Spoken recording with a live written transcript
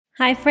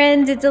Hi,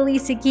 friends. It's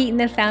Elisa Keaton,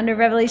 the founder of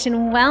Revelation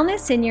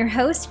Wellness, and your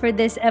host for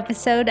this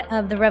episode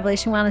of the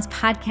Revelation Wellness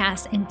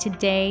podcast. And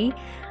today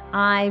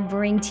I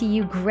bring to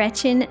you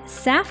Gretchen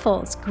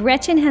Saffels.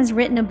 Gretchen has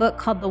written a book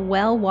called The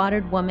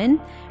Well-Watered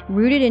Woman,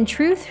 Rooted in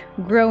Truth,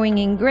 Growing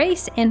in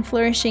Grace, and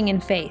Flourishing in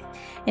Faith.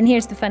 And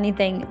here's the funny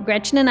thing.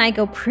 Gretchen and I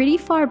go pretty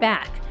far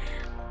back.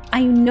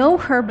 I know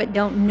her, but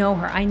don't know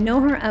her. I know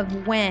her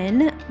of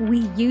when we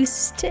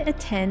used to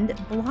attend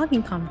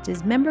blogging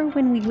conferences. Remember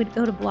when we would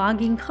go to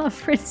blogging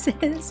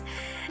conferences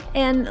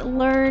and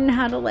learn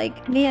how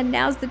to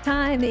now's the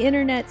time. The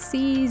internet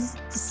sees,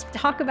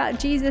 talk about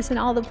Jesus in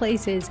all the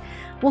places.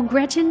 Well,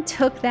 Gretchen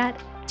took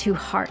that to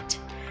heart.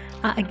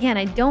 Again,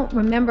 I don't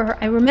remember her.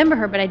 I remember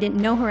her, but I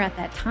didn't know her at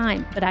that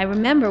time. But I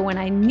remember when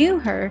I knew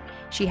her,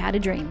 she had a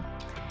dream.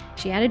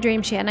 She had a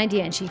dream, she had an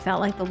idea, and she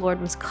felt like the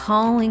Lord was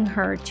calling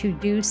her to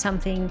do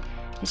something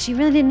that she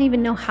really didn't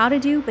even know how to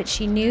do, but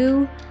she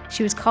knew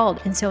she was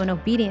called. And so in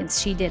obedience,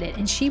 she did it.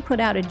 And she put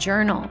out a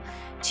journal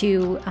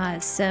to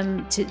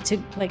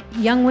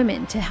young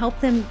women to help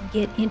them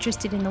get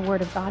interested in the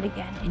Word of God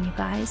again. And you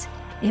guys,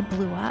 it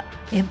blew up.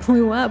 It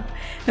blew up.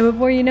 And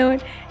before you know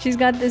it, she's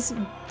got this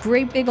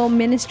great big old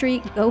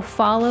ministry. Go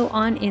follow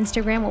on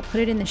Instagram. We'll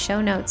put it in the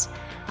show notes.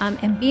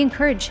 And be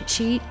encouraged.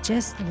 She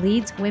just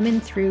leads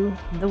women through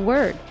the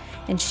Word.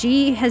 And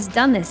she has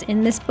done this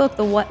in this book,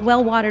 The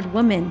Well-Watered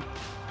Woman.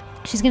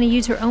 She's going to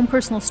use her own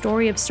personal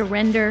story of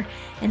surrender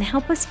and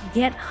help us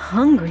get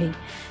hungry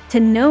to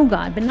know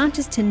God, but not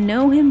just to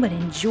know Him, but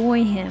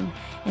enjoy Him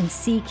and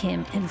seek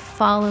Him and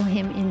follow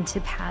Him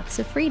into paths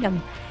of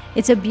freedom.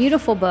 It's a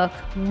beautiful book,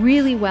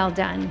 really well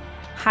done.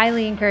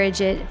 Highly encourage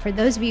it. For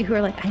those of you who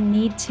are like, I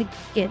need to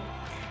get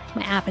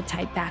my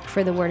appetite back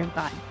for the Word of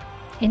God.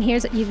 And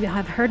here's what you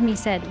have heard me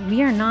said,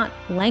 we are not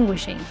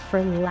languishing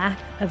for lack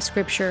of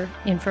scripture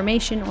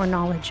information or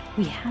knowledge.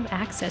 We have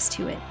access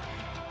to it.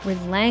 We're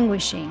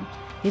languishing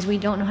because we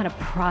don't know how to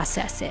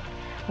process it.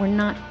 We're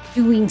not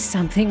doing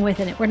something with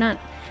it. We're not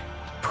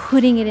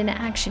putting it into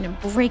action and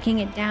breaking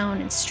it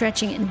down and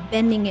stretching it and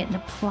bending it and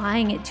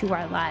applying it to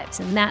our lives.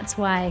 And that's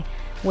why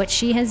what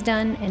she has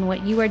done and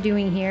what you are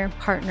doing here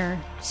partner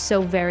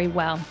so very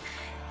well.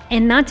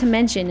 And not to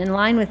mention, in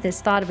line with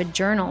this thought of a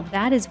journal,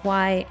 that is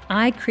why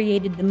I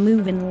created the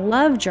Move in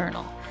Love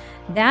journal.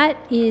 That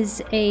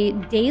is a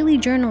daily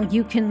journal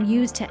you can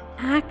use to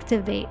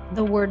activate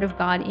the Word of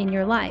God in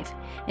your life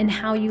and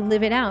how you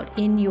live it out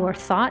in your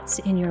thoughts,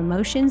 in your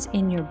emotions,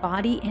 in your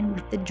body, and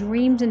with the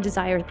dreams and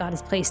desires God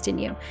has placed in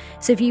you.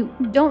 So if you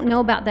don't know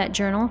about that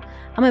journal,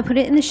 I'm going to put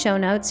it in the show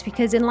notes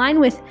because in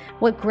line with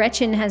what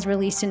Gretchen has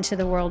released into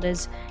the world,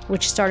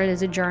 which started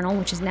as a journal,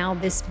 which is now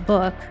this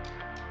book,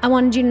 I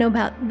wanted you to know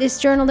about this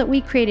journal that we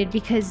created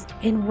because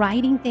in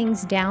writing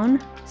things down,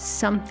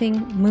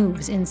 something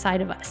moves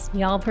inside of us.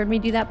 Y'all have heard me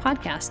do that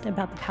podcast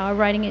about the power of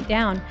writing it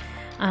down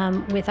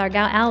with our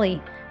gal,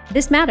 Allie.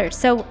 This matters.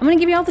 So I'm going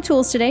to give you all the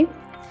tools today.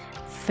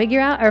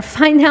 Figure out or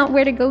find out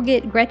where to go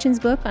get Gretchen's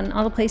book on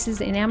all the places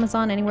in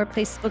Amazon, anywhere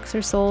books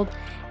are sold.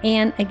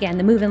 And again,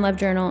 the Move in Love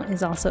journal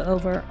is also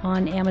over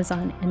on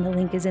Amazon and the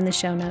link is in the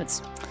show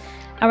notes.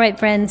 All right,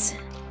 friends,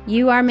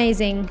 you are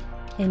amazing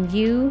and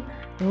you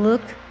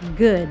look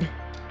good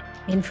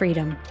in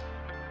freedom.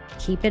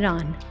 Keep it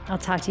on. I'll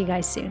talk to you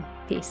guys soon.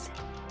 Peace.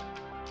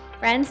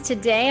 Friends,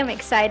 today I'm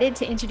excited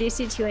to introduce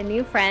you to a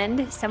new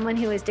friend, someone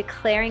who is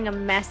declaring a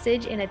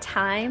message in a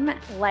time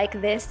like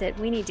this that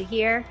we need to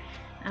hear.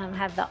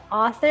 Have the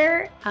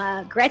author,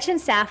 Gretchen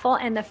Saffel,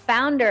 and the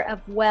founder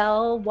of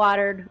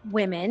Well-Watered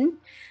Women.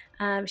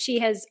 She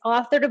has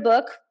authored a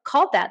book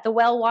called that, The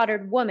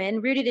Well-Watered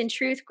Woman, Rooted in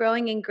Truth,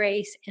 Growing in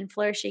Grace, and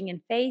Flourishing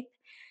in Faith.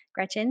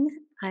 Gretchen,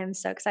 I'm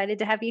so excited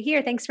to have you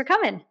here. Thanks for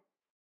coming.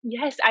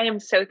 Yes, I am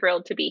so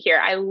thrilled to be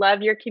here. I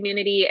love your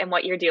community and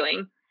what you're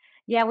doing.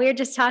 Yeah, we were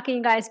just talking,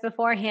 you guys,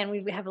 beforehand.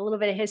 We have a little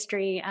bit of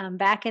history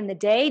back in the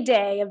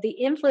day of the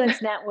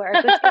Influence Network.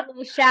 Let's give a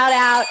little shout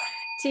out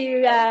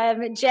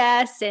to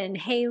Jess and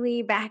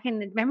Haley back in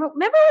remember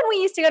when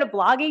we used to go to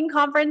blogging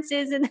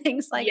conferences and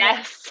things like that?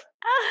 Yes.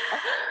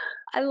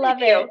 I love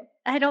it.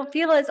 I don't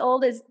feel as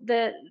old as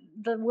the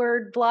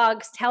word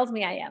blogs tells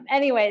me I am.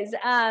 Anyways,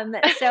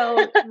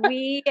 so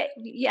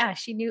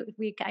she knew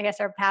I guess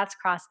our paths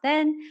crossed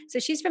then. So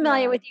she's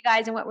familiar with you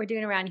guys and what we're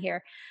doing around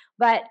here.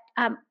 But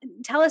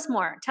tell us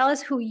more. Tell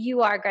us who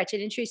you are,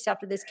 Gretchen. Introduce yourself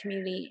to this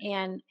community.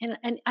 And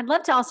I'd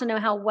love to also know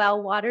how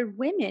Well-Watered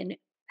Women,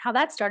 how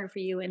that started for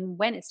you and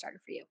when it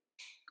started for you.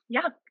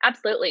 Yeah,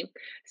 absolutely.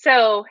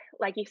 So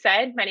like you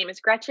said, my name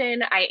is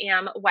Gretchen. I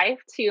am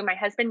wife to my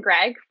husband,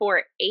 Greg,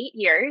 for 8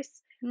 years.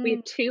 We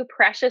have two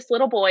precious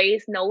little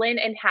boys, Nolan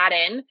and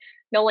Haddon.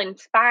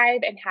 Nolan's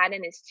 5 and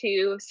Haddon is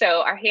 2.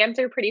 So our hands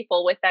are pretty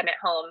full with them at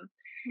home.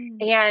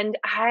 And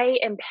I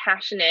am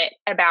passionate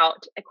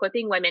about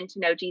equipping women to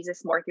know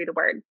Jesus more through the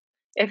Word.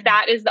 If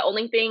that is the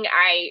only thing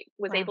I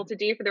was able to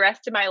do for the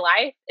rest of my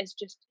life is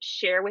just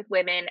share with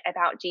women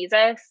about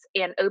Jesus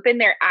and open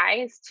their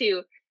eyes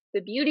to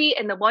the beauty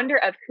and the wonder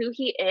of who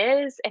He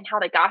is and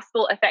how the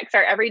gospel affects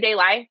our everyday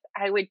life,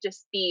 I would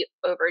just be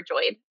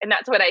overjoyed. And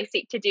that's what I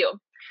seek to do.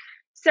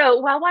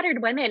 So Well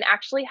Watered Women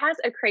actually has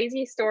a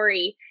crazy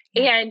story.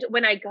 Yeah. And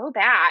when I go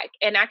back,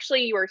 and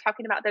actually you were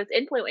talking about those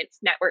influence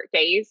network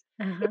days,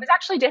 it Uh-huh. was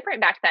actually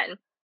different back then.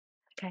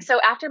 Okay.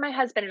 So after my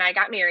husband and I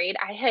got married,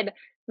 I had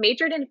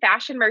majored in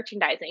fashion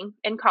merchandising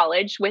in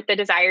college with the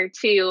desire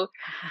to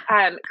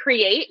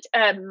create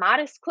a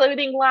modest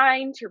clothing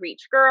line to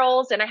reach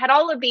girls. And I had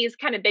all of these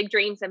kind of big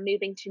dreams of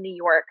moving to New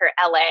York or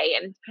LA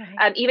and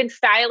Right. even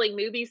styling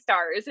movie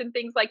stars and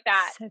things like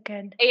that. So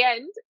good.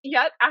 And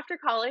yep, after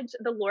college,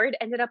 the Lord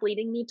ended up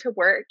leading me to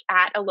work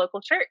at a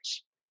local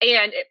church.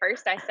 And at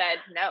first I said,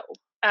 no,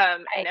 Right.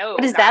 What no,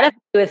 does that God. have to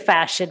do with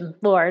fashion,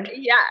 Lord?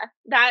 Yeah,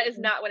 that is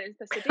not what I'm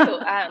supposed to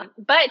do.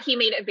 But he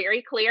made it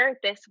very clear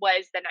this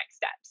was the next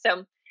step.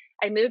 So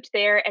I moved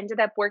there, ended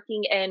up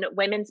working in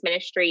women's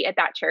ministry at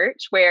that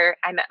church where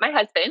I met my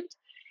husband.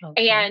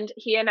 Okay. And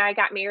he and I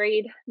got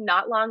married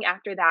not long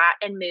after that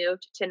and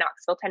moved to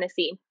Knoxville,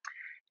 Tennessee.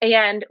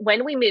 And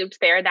when we moved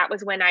there, that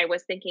was when I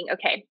was thinking,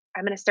 okay,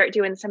 I'm going to start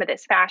doing some of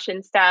this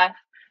fashion stuff.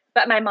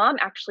 But my mom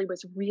actually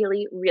was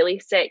really, really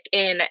sick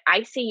in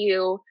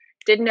ICU.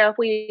 Didn't know if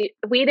we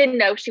didn't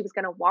know if she was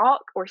going to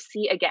walk or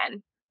see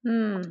again.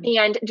 Mm.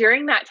 And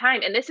during that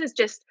time, and this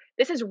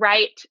is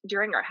right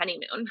during our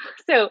honeymoon.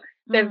 So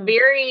the Mm.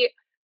 very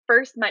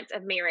first months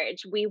of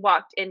marriage, we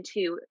walked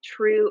into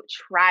true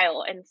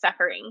trial and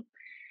suffering.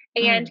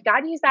 And Mm.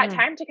 God used that Mm.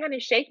 time to kind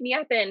of shake me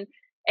up and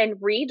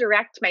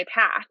redirect my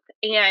path.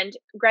 And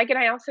Greg and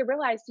I also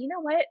realized, you know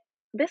what?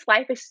 This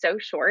life is so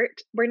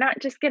short. We're not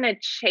just going to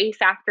chase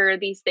after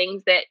these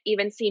things that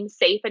even seem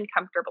safe and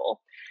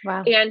comfortable.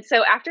 Wow. And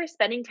so after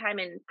spending time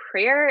in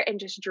prayer and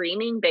just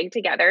dreaming big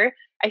together,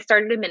 I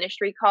started a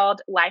ministry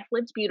called Life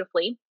Lived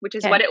Beautifully, which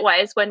is what Okay. it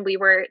was when we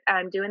were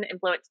doing the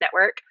Influence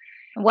Network.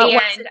 What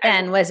was And it I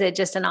then? Was it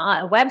just a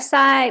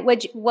website?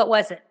 What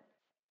was it?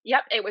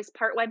 Yep, it was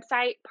part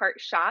website, part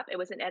shop. It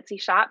was an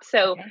Etsy shop.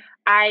 So Okay.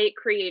 I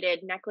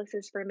created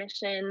necklaces for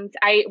missions.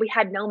 We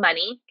had no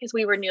money because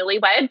we were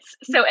newlyweds.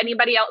 So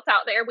anybody else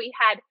out there, we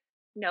had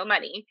no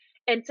money.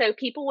 And so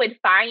people would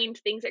find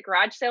things at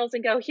garage sales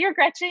and go, "Here,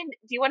 Gretchen,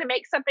 do you want to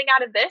make something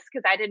out of this?"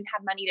 Because I didn't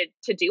have money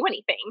to do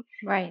anything.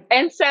 Right.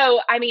 And so,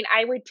 I mean,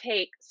 I would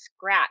take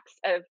scraps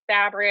of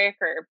fabric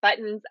or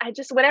buttons, I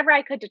just whatever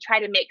I could to try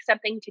to make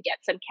something to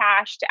get some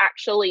cash to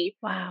actually,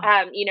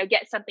 Wow.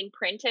 get something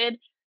printed.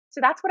 So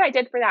that's what I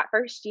did for that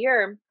first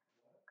year.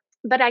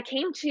 But I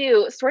came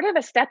to sort of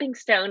a stepping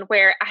stone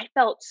where I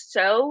felt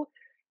so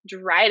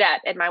dried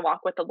up in my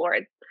walk with the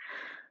Lord.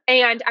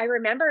 And I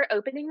remember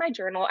opening my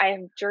journal. I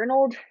have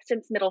journaled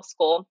since middle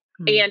school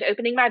Mm. and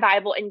opening my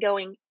Bible and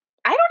going,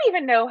 I don't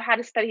even know how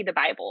to study the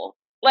Bible.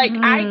 Like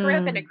I grew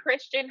up in a Mm.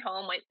 Christian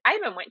home. I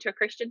even went to a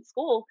Christian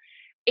school.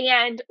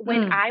 And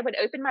when Mm. I would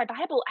open my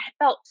Bible, I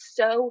felt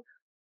so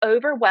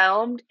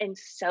overwhelmed and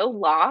so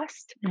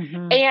lost.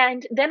 Mhm.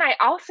 And then I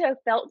also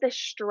felt this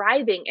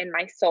striving in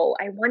my soul.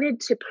 I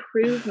wanted to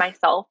prove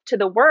myself to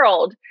the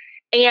world.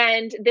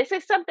 And this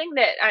is something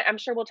that I'm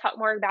sure we'll talk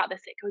more about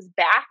this. It goes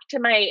back to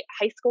my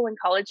high school and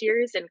college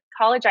years. In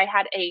college, I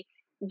had a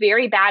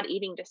very bad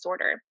eating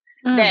disorder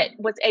that Mm.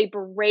 was a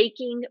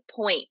breaking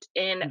point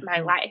in my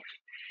Mhm. life.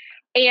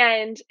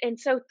 And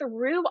so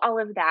through all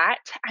of that,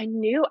 I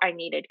knew I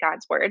needed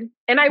God's word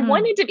and I Mm.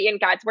 wanted to be in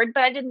God's word,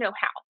 but I didn't know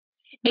how.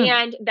 Mm.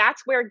 And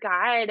that's where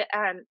God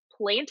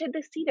planted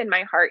the seed in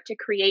my heart to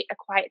create a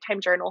quiet time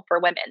journal for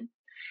women.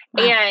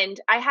 Wow. And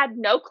I had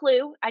no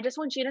clue. I just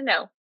want you to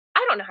know,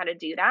 I don't know how to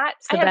do that.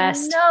 It's I the have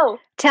best. no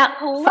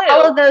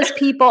Follow clue. those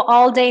people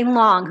all day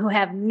long who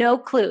have no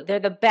clue. They're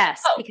the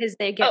best Oh, because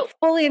they get oh,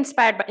 fully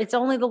inspired, but it's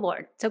only the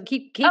Lord. So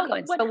keep oh,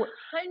 going. So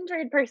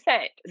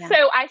 100%. yeah.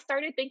 So I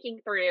started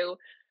thinking through,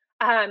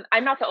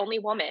 I'm not the only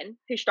woman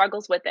who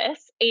struggles with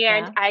this.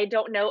 And Yeah. I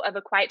don't know of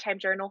a quiet time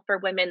journal for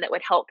women that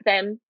would help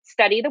them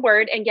study the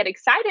word and get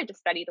excited to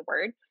study the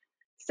word.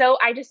 So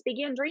I just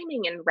began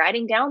dreaming and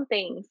writing down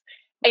things.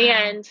 Wow.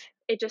 And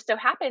it just so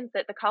happens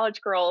that the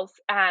college girls,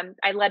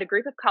 I led a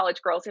group of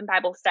college girls in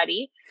Bible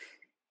study.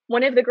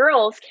 One of the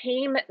girls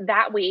came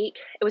that week.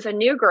 It was a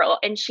new girl,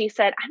 and she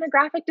said, "I'm a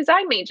graphic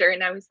design major."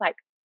 And I was like,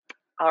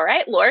 all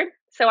right, Lord.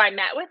 So I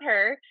met with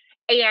her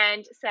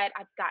and said,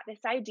 I've got this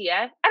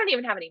idea. I don't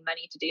even have any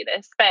money to do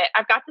this, but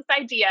I've got this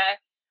idea.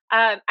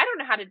 I don't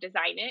know how to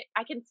design it.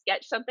 I can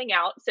sketch something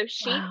out. So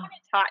she kind Wow.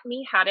 of taught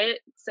me how to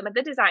some of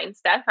the design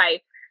stuff.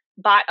 I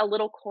bought a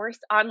little course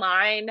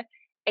online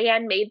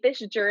and made this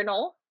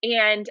journal.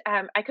 And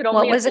I could What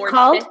only was it afford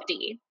called?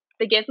 50.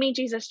 The Give Me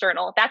Jesus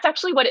journal. That's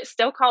actually what it's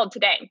still called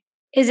today.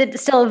 Is it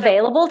still So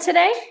available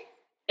today?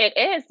 it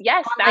is.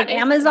 Yes, On that like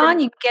is Amazon?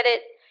 the You get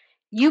it.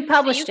 You so you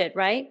published it,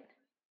 right?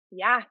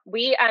 Yeah,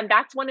 we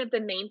that's one of the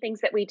main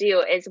things that we do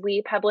is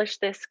we publish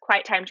this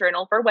quiet time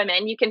journal for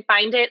women. You can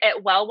find it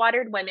at Well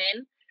Watered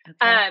Women,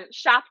 Okay.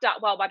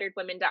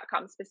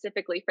 shop.wellwateredwomen.com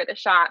specifically for the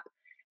shop.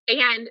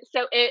 And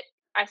so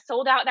I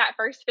sold out that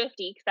first 50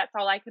 because that's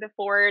all I could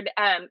afford.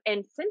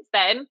 And since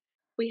then,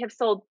 we have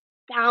sold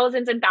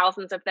thousands and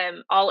thousands of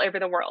them all over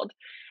the world.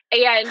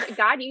 And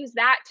God used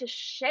that to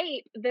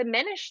shape the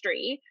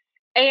ministry.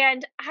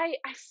 And I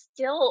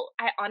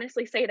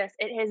honestly say this,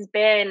 it has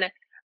been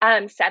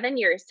 7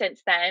 years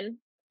since then,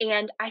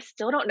 and I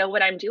still don't know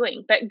what I'm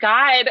doing, but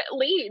God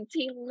leads.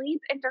 He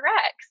leads and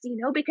directs,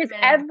 because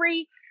Amen.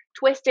 every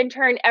twist and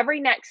turn, every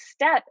next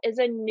step is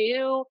a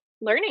new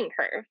learning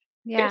curve.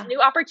 There's Yeah. new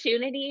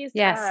opportunities.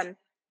 Yes.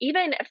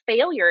 Even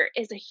failure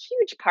is a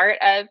huge part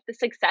of the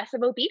success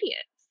of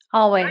obedience. God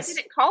Always.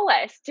 didn't call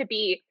us to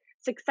be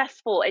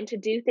successful and to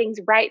do things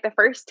right the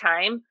first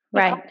time. He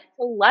called Right. us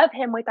to love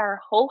Him with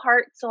our whole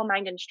heart, soul,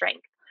 mind, and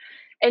strength.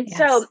 And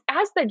so, Yes.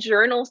 as the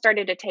journal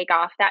started to take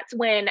off, that's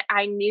when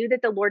I knew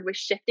that the Lord was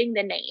shifting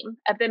the name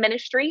of the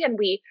ministry, and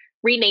we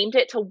renamed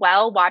it to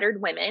Well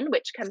Watered Women,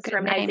 which It's comes a good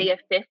from name. Isaiah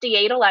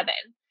 58:11.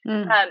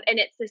 Mm. And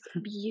it's this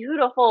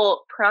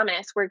beautiful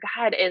promise where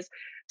God is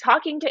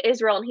talking to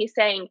Israel, and He's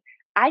saying,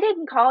 I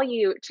didn't call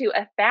you to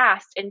a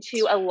fast and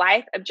to a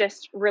life of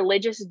just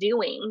religious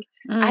doing.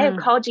 I have Mm.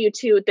 called you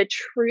to the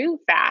true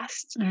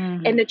fast.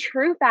 And Mm. the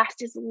true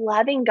fast is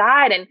loving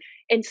God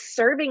and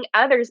serving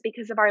others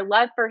because of our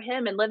love for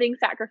Him and living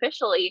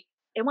sacrificially.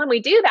 And when we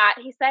do that,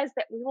 He says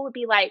that we will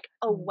be like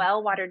a Mm.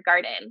 well watered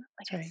garden,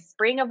 like That's a right.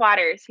 spring of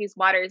waters whose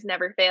waters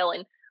never fail.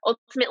 And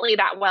ultimately,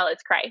 that well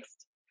is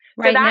Christ.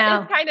 So Right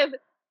that is now, kind of,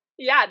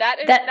 yeah,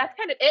 that's that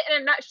kind of it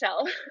in a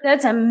nutshell.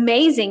 that's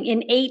amazing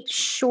in 8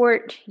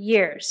 short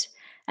years.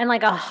 And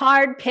like a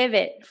hard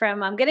pivot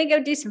from I'm gonna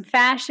go do some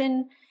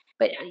fashion,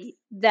 but Yes.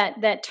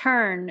 that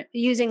turn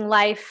using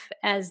life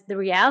as the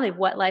reality of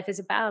what life is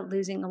about,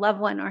 losing a loved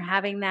one or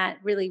having that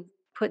really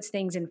puts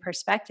things in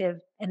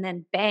perspective. And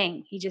then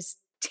bang, he just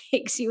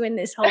takes you in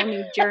this whole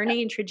new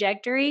journey and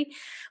trajectory.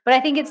 But I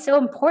think it's Yeah. so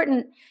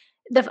important.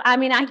 I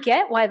mean, I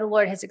get why the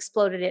Lord has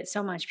exploded it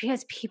so much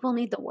because people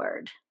need the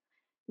word.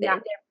 Yeah.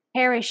 They're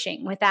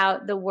perishing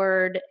without the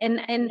word, and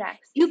Yes.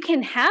 you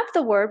can have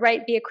the word,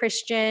 right? Be a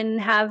Christian,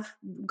 have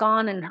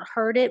gone and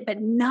heard it,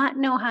 but not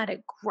know how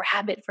to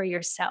grab it for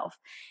yourself,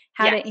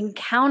 how to Yes.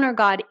 encounter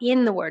God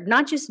in the word,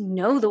 not just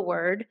know the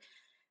word.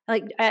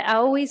 Like I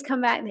always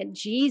come back that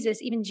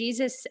even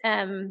Jesus,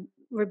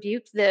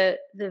 rebuked the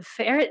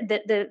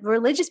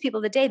religious people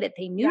of the day that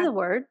they knew Yeah. the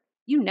word,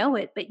 you know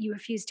it, but you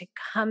refuse to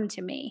come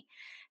to me.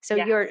 So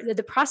Yes.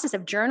 the process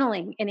of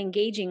journaling and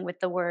engaging with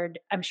the word,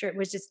 I'm sure it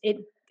was just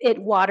it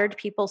watered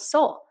people's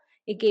soul.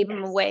 It gave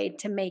them a Yes. way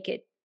to make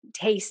it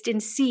taste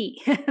and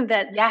see that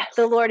the Yes.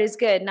 Lord is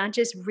good, not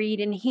just read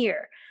and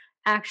hear,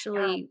 Yeah.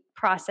 actually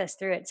process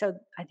through it. So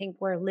I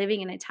think we're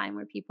living in a time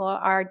where people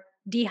are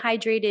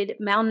dehydrated,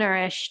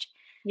 malnourished.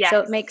 So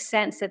it Yes. makes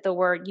sense that the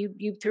word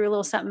you threw a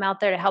little something out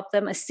there to help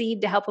them, a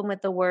seed to help them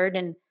with the word,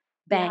 and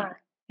Yeah. bang,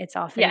 it's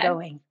off and Yes.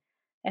 going.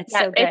 It's Yeah.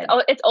 so good.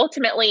 It's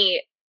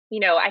ultimately,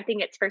 I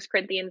think it's First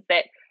Corinthians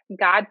that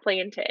God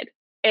planted,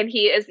 and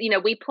He is,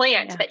 we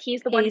plant, Yeah. but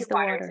He's the one who Pays the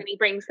waters and water. He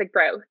brings the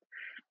growth.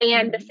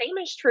 And the Mhm. same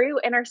is true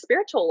in our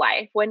spiritual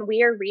life. When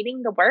we are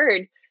reading the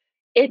Word,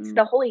 it's Mm.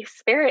 the Holy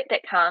Spirit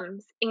that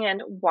comes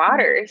and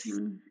waters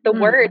Mhm. the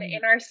word Mhm.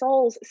 in our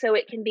souls so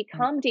it can Mhm.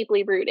 become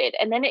deeply rooted,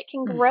 and then it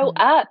can grow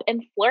Mhm. up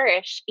and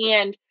flourish.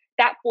 And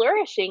that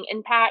flourishing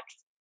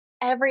impacts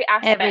every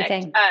aspect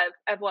Everything.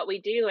 of what we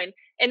do.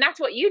 And that's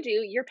what you do.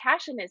 Your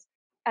passion is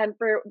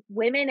for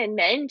women and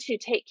men to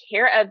take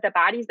care of the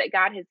bodies that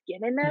God has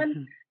given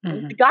them.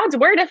 Mhm. Mhm. God's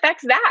word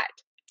affects that.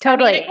 I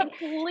mean, it Totally.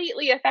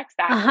 completely affects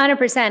that.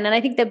 100%. And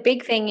I think the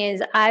big thing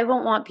is I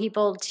won't want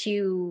people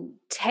to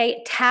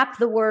tap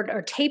the word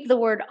or tape the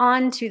word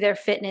onto their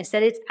fitness,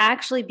 that it's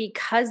actually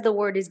because the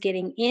word is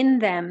getting in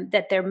them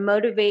that they're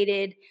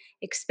motivated,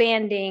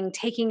 expanding,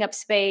 taking up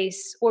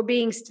space, or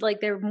being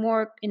like they're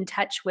more in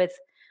touch with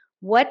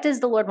what does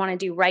the Lord want to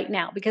do right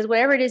now? Because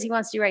whatever it is He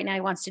wants to do right now,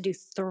 He wants to do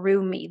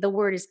through me. The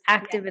word is Yes.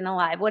 active and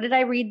alive. What did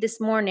I read this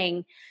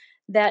morning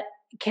that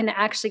can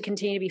actually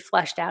continue to be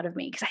flushed out of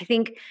me? Because I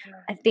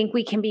think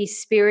we can be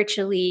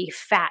spiritually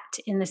fat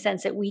in the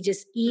sense that we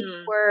just eat the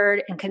Mm,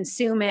 word and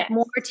consume it, yes.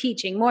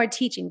 more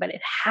teaching, but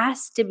it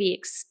has to be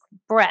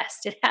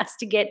expressed. It has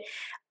to get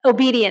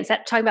obedience.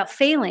 That talking about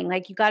failing,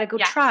 like you got to go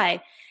Yes.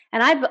 try.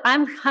 And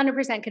I'm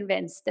 100%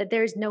 convinced that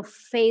there's no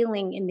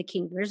failing in the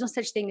kingdom. There's no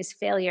such thing as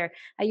failure.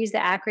 I use the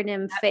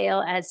acronym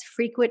FAIL as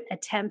frequent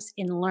attempts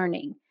in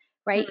learning,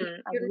 right?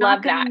 I You're not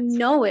love going to that.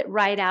 know it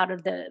right out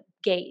of the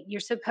gate. You're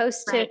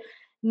supposed to Right.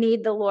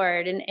 need the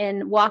Lord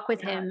and walk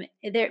with Yeah. Him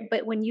there.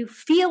 But when you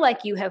feel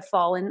like you have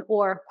fallen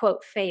or,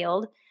 quote,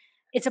 failed,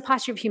 it's a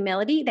posture of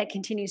humility that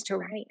continues to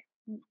Right.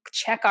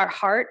 check our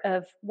heart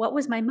of what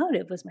was my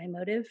motive? Was my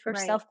motive for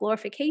Right.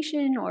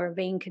 self-glorification or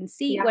vain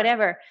conceit, Yeah.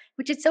 whatever,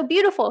 which is so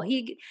beautiful.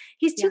 He's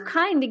too Yeah.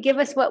 kind to give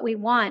us what we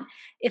want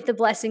if the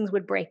blessings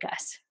would break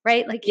us,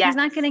 right? Like He's Yes.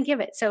 not going to give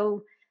it.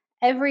 So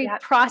every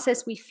Yep.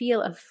 process we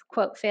feel of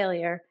quote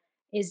failure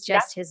is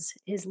Yep. just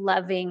his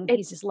loving, It's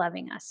He's just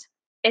loving us.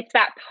 it's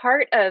that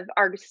part of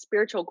our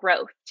spiritual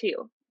growth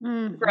too.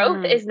 Growth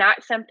Hmm. is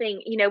not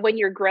something, when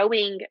you're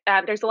growing,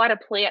 there's a lot of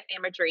plant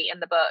imagery in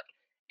the book.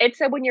 And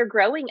so when you're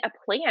growing a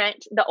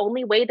plant, the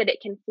only way that it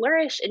can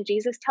flourish, and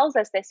Jesus tells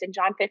us this in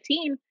John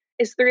 15,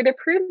 is through the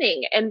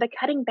pruning and the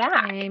cutting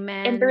back,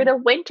 and through Amen. the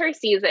winter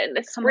season,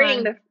 the Come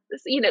spring,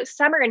 on.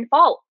 summer and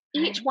fall.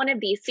 Each Right. one of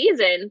these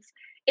seasons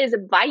is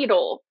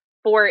vital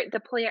for the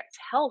plant's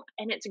health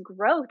and its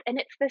growth. And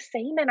it's the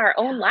same in our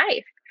own Yeah.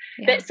 life.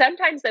 Yeah. That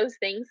sometimes those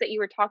things that you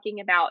were talking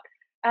about,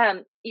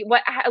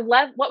 what I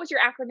love, what was your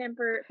acronym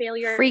for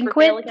failure for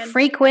fail again?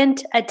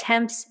 Frequent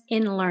attempts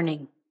in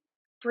learning.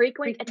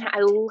 Frequent Frequent I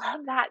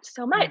love that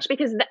so Yeah. much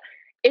because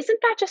isn't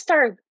that just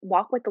our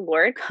walk with the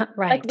Lord? Like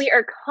Right. we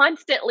are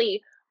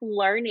constantly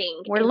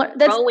learning and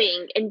That's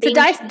growing and to being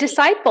changed.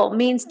 disciple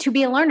means to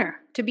be a learner.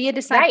 To be a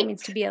disciple Right,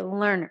 means to be a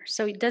learner.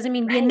 So it doesn't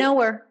mean be a right.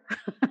 knower.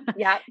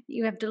 Yeah.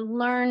 You have to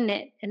learn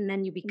it and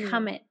then you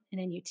become Mm, it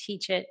and then you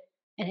teach it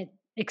and it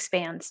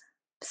expands.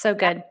 So yeah.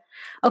 good.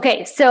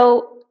 Okay,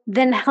 so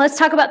then let's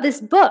talk about this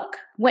book.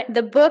 When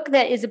the book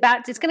that is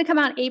about, it's going to come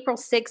out April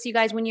 6th. You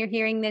guys, when you're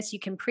hearing this, you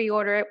can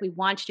pre-order it. We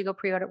want you to go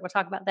pre-order it. We'll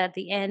talk about that at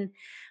the end.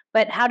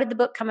 But how did the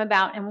book come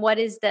about and what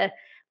was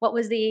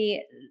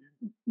the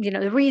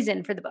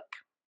reason for the book?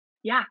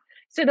 Yeah.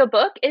 So the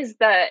book is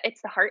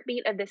it's the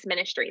heartbeat of this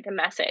ministry, the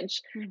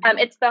message. Mhm.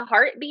 It's the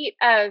heartbeat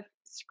of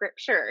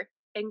scripture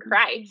in Mhm.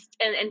 Christ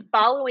and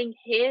following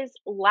his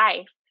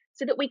life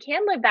so that we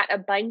can live that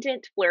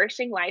abundant,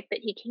 flourishing life that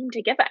he came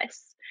to give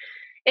us.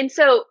 And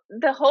so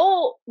the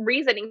whole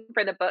reasoning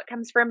for the book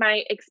comes from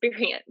my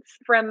experience,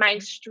 from my Okay.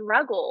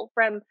 struggle,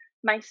 from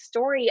my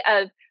story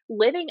of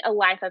living a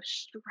life of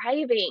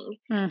striving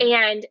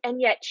Mm.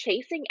 and yet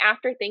chasing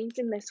after things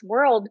in this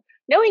world,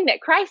 knowing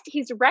that Christ,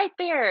 he's right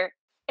there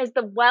as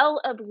the well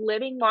of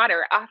living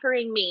water,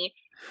 offering me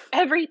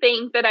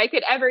everything that I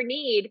could ever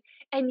need.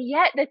 And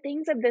yet the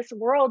things of this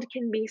world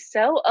can be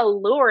so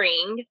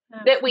alluring Oh,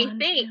 that come we on.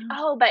 think, Yeah.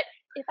 oh, but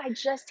if I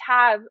just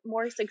have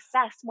more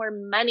success, more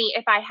money,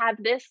 if I have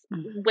this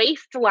Mm.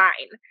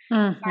 waistline,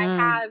 if I Mhm.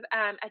 have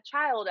a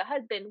child, a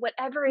husband,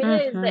 whatever it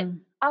is, that Mhm.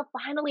 I'll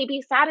finally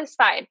be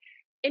satisfied.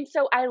 And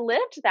so I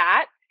lived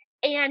that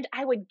and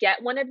I would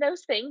get one of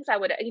those things. I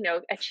would,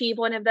 achieve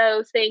one of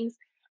those things.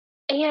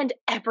 And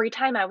every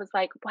time I was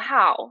like,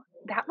 wow,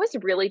 that was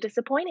really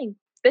disappointing.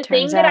 The Turns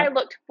thing that I out.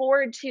 looked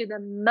forward to the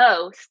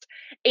most,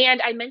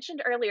 and I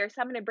mentioned earlier,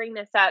 so I'm going to bring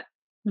this up,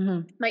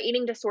 Mhm. my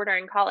eating disorder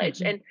in college.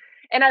 Mhm.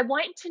 And I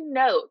want to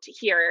note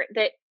here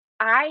that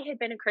I had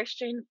been a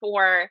Christian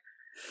for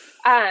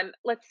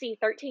let's see,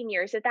 13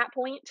 years at that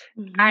point.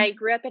 I Mhm.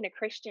 grew up in a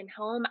Christian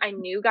home. I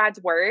knew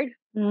God's word,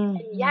 and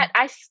yet Mhm.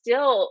 I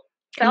still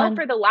Come fell on.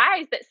 for the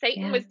lies that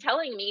Satan Yeah. was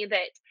telling me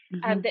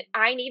Mhm. that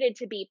I needed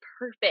to be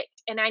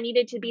perfect and I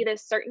needed to be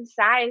this certain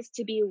size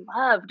to be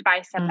loved by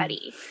Mm.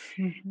 somebody.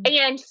 Mhm.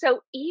 And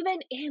so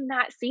even in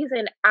that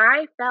season,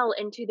 I fell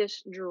into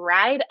this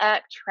dried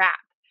up trap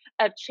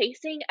of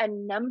chasing a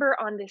number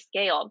on the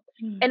scale.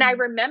 And I Mhm.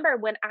 remember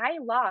when I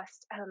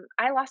lost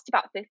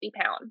about 50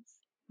 pounds.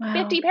 Wow.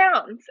 50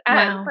 pounds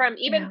Wow. from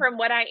even Yeah. from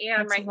what I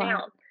am That's a right lot.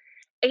 now.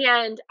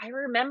 And I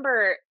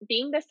remember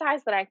being the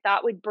size that I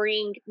thought would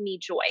bring me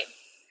joy.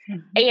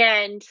 Mhm.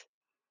 And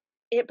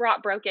it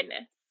brought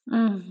brokenness.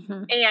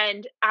 Mhm.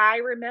 And I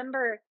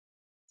remember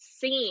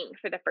seeing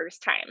for the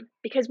first time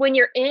because when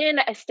you're in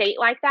a state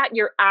like that,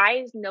 your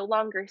eyes no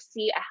longer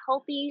see a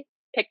healthy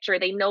picture.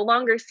 They no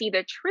longer see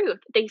the truth,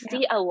 they Yep.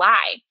 see a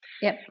lie.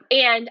 Yep.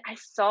 And I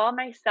saw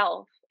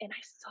myself and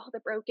I saw the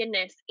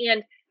brokenness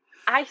and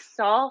I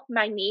saw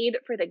my need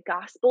for the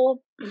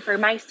gospel and for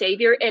my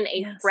savior in a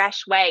Yes.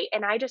 fresh way.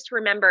 And I just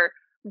remember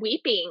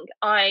weeping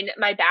on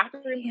my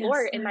bathroom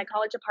floor Yes, in my Lord.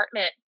 college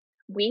apartment,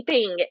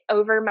 weeping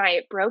over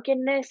my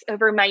brokenness,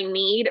 over my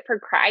need for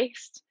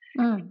Christ.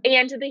 Mm.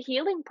 And the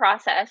healing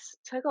process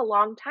took a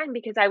long time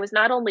because I was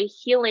not only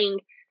healing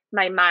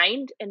my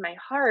mind and my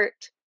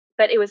heart,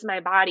 but it was my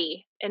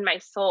body and my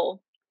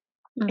soul.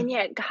 Mm. And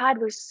yet God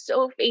was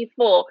so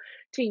faithful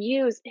to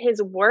use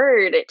his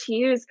word, to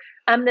use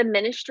the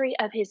ministry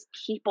of his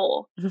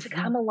people to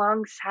come Mhm.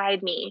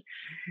 alongside me.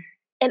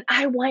 And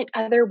I want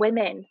other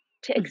women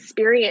to Mm.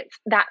 experience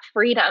that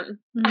freedom.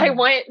 I Mm.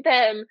 want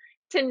them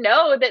to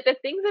know that the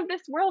things of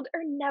this world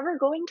are never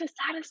going to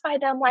satisfy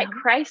them like Yep.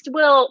 Christ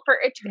will for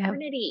Yep.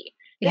 eternity.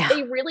 That Yeah.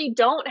 they really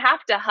don't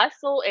have to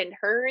hustle and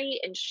hurry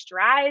and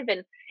strive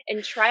and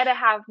try to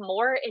have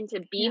more and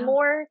to be Yeah.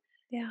 more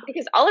Yeah.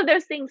 because all of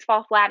those things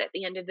fall flat at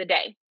the end of the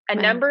day. A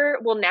Man. number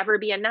will never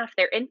be enough.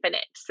 They're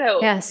infinite.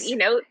 So, Yes.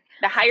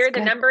 the That's higher the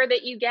good. number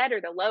that you get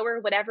or the lower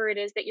whatever it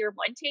is that you're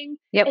wanting,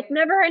 it's Yep.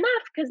 never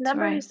enough because That's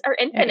right. numbers are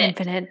They're infinite.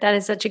 infinite. That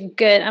is such a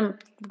good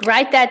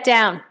write that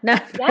down. No,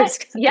 Yes,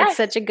 that's yes.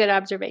 such a good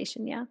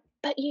observation. Yeah.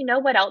 But you know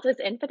what else is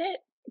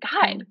infinite?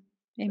 God.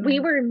 Mm. We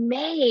Amen. were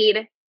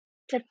made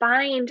to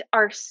find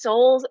our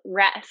soul's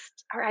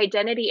rest, our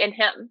identity in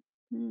Him.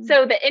 Mm.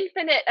 So the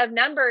infinite of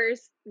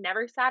numbers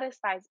never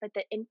satisfies, but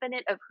the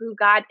infinite of who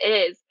God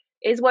is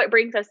what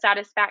brings us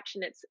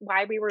satisfaction. It's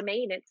why we were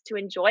made. It's to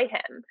enjoy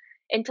Him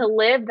and to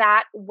live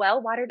that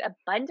well watered,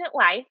 abundant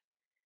life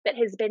that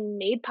has been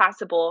made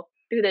possible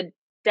through the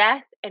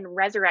death and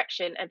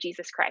resurrection of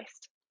Jesus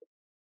Christ.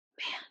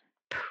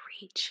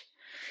 Preach.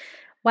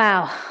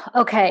 Wow.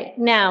 Okay.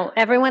 Now,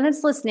 everyone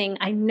that's listening,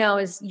 I know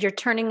is you're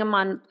turning them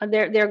on.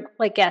 They're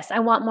like, yes, I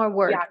want more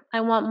word. Yeah.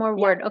 I want more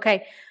Yeah. word.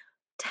 Okay.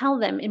 Tell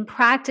them in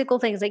practical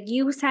things like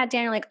you sat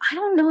down, you're like, I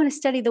don't know how to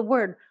study the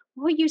word.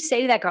 what would you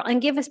say to that girl?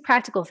 And give us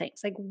practical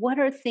things. Like, what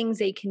are things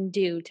they can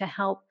do to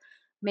help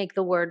make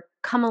the word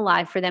come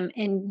alive for them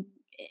and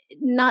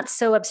not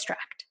so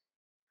abstract?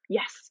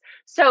 Yes.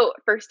 So,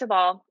 first of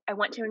all, I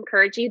want to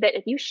encourage you that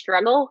if you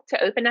struggle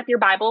to open up your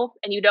Bible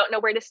and you don't know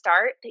where to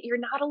start, that you're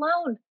not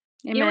alone.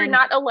 You are Amen.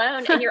 not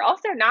alone, and you're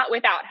also not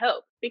without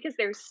hope, because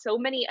there's so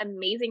many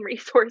amazing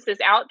resources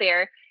out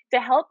there to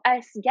help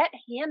us get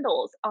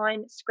handles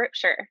on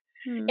scripture.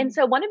 And Hmm.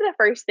 so, one of the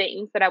first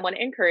things that I want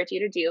to encourage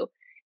you to do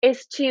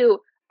is to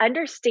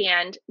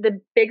understand the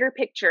bigger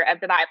picture of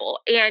the Bible.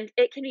 And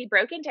it can be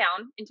broken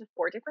down into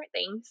four different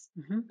things: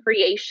 Mhm.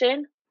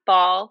 creation,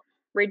 fall,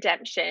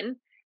 redemption.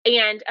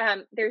 And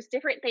there's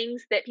different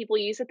things that people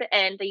use at the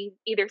end. They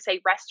either say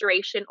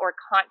restoration or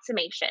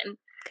consummation.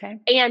 Okay.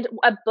 And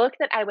a book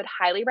that I would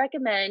highly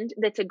recommend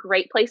that's a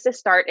great place to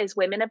start is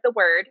Women of the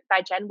Word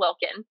by Jen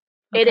Wilkin.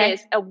 It Okay.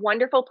 is a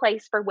wonderful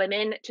place for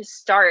women to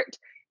start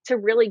to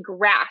really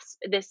grasp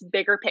this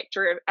bigger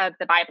picture of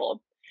the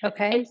Bible.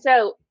 Okay. And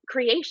so,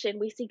 creation,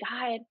 we see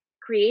God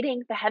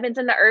creating the heavens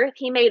and the earth.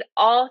 He made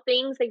all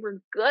things, they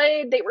were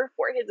good, they were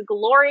for his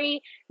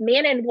glory.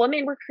 Man and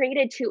woman were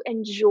created to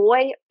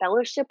enjoy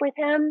fellowship with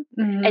him.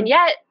 And Mhm.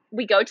 yet,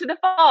 we go to the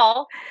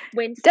fall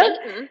when Don't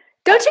Satan,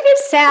 don't you get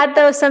sad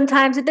though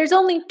sometimes that there's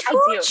only I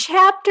 2 do.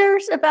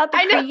 chapters about the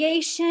I know.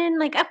 creation?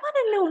 Like, I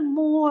wanna know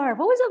more.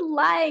 What was it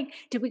like?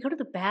 Did we go to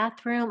the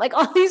bathroom? Like,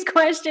 all these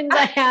questions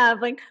I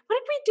have, like, what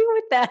did we do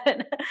with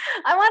that?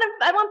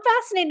 I'm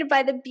fascinated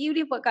by the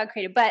beauty of what God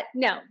created, but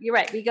no, you're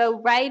right. We go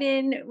right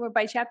in, we're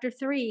by chapter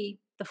 3,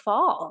 the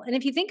fall, and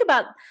if you think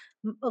about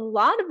a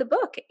lot of the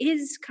book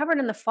is covered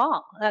in the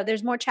fall.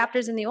 There's more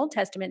chapters in the Old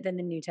Testament than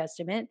the New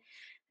Testament,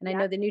 and I Yeah.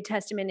 know the New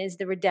Testament is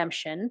the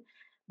redemption,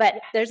 but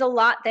Yes. there's a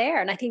lot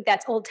there, and I think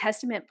that's Old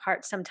Testament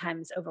part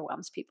sometimes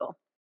overwhelms people.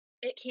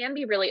 It can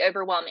be really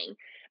overwhelming,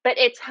 but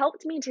it's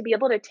helped me to be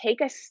able to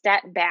take a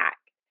step back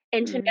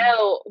and to Mm,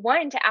 know,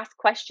 one, to ask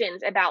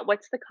questions about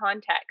what's the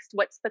context,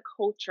 what's the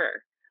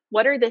culture,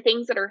 what are the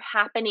things that are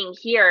happening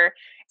here.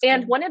 it's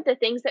And good. one of the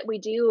things that we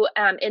do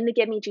in the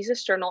Give Me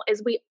Jesus journal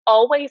is we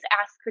always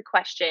ask the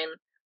question,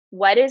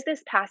 what is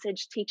this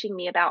passage teaching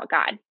me about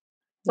God?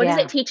 What is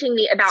it Yeah, teaching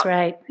me that's about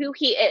right. who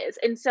he is?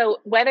 And so,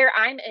 whether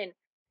I'm in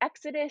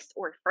Exodus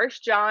or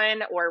First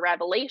John or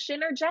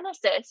Revelation or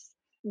Genesis,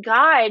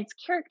 God's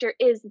character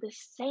is the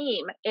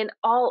same in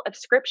all of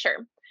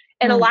Scripture.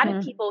 And a lot of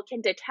Mhm. people can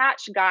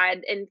detach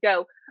God and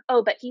go,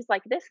 oh, but he's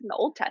like this in the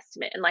Old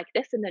Testament and like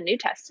this in the New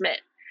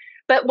Testament.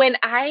 But when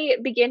I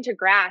begin to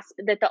grasp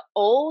that the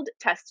Old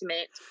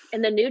Testament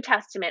and the New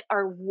Testament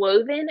are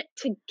woven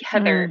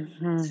together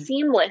Mhm.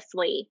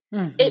 seamlessly,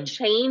 it Mhm.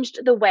 changed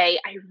the way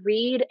I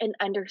read and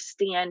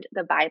understand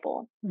the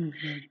Bible.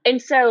 Mhm.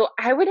 And so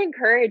I would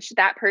encourage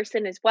that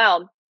person as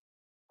well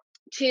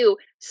to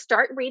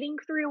start reading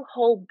through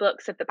whole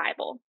books of the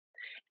Bible.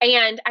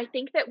 And I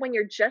think that when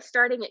you're just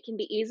starting, it can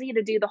be easy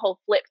to do the whole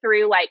flip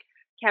through, like,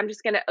 okay, I'm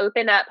just going to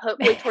open up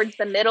hopefully towards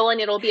the middle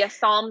and it'll be a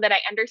psalm that I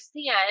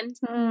understand.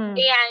 Mm,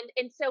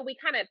 And so we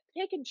kind of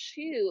pick and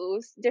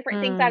choose different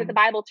things out of the mm,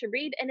 Bible to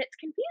read, and it's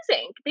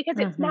confusing because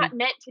it's not mhm,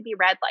 meant to be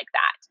read like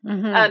that.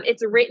 mhm.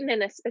 It's written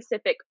in a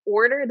specific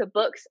order. The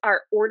books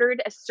are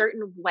ordered a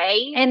certain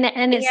way, And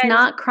it's and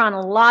not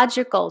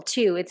chronological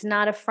too. It's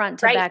not a front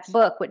to right, back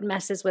book, what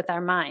messes with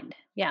our mind.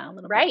 Yeah, a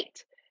little bit.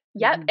 right.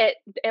 Yep, Mhm.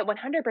 it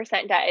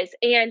 100% does.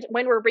 And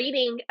when we're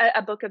reading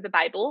a book of the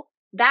Bible,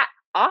 that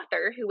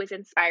author who was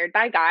inspired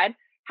by God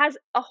has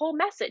a whole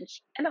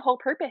message and a whole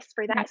purpose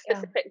for There that you go.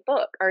 specific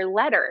book or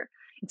letter.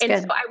 It's And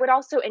so good. I would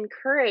also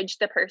encourage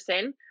the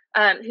person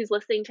who's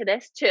listening to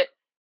this to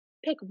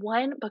pick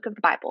one book of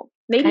the Bible.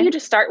 Maybe Okay. you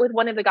just start with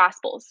one of the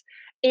Gospels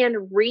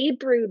and read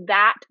through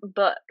that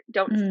book.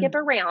 Don't skip Mm,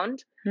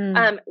 around.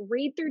 mm,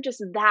 Read through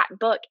just that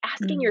book,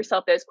 asking mm,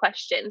 yourself those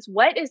questions.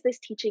 What is this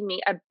teaching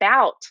me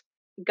about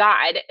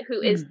God,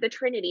 who is mm, the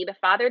Trinity, the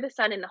Father, the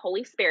Son, and the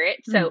Holy Spirit?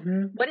 So,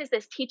 mhm, what is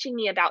this teaching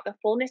me about the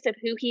fullness of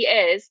who He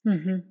is?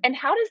 mhm. And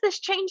how does this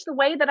change the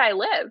way that I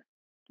live?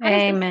 How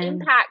does this Amen.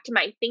 impact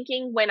my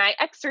thinking when I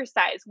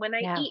exercise, when I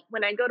Yeah, eat,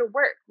 when I go to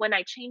work, when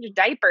I change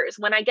diapers,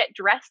 when I get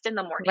dressed in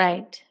the morning?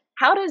 right.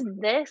 How does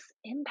this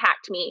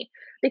impact me?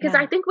 Because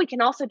I Yeah, think we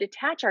can also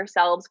detach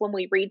ourselves when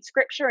we read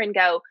scripture and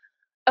go,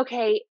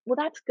 okay, well,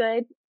 that's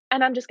good.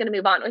 And I'm just going to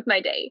move on with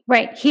my day.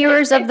 right. If,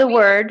 Hearers of if the we,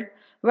 word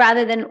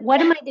rather than what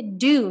am yeah, I to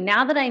do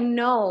now that I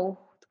know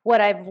what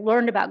I've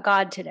learned about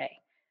God today?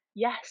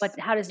 yes.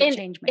 How does it And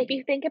change my if you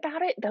day? think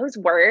about it, those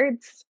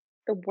words,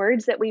 the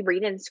words that we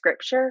read in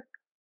scripture,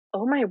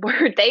 oh my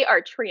word, they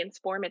are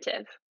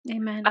transformative. Um,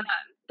 Amen.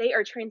 they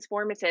are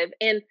transformative.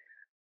 And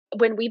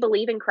when we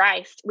believe in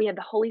Christ, we have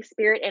the Holy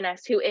Spirit in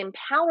us who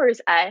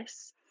empowers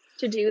us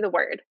to do the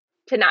word,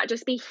 to not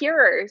just be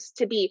hearers,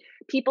 to be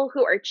people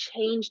who are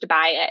changed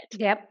by it,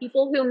 Yep.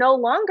 people who no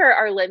longer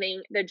are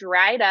living the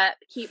dried up,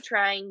 keep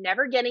trying,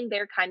 never getting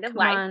there kind of Come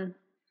life, on.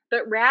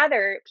 but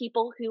rather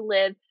people who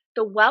live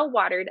the well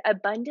watered,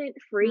 abundant,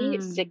 free,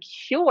 Mm,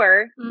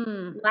 secure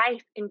mm,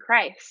 life in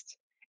Christ.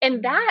 And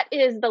mm. that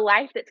is the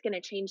life that's going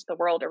to change the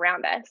world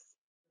around us.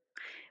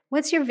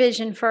 What's your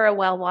vision for a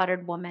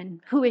well-watered woman?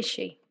 Who is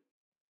she?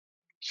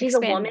 She's a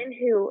Expand. woman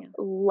who Yeah.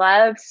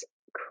 loves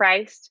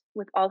Christ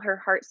with all her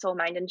heart, soul,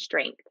 mind, and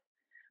strength.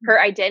 Her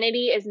Mhm.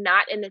 identity is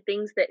not in the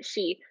things that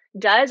she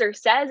does or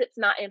says. It's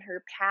not in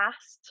her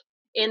past,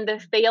 in the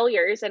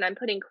failures, and I'm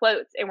putting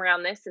quotes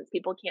around this since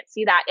people can't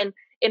see that, and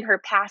in her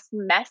past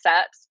mess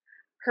ups.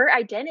 Her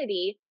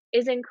identity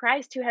is in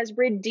Christ, who has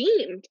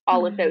redeemed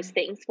all of those Mhm.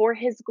 things for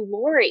his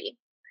glory.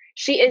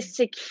 She is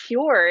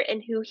secure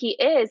in who he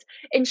is,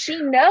 and she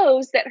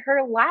knows that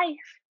her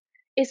life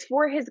is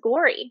for his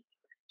glory.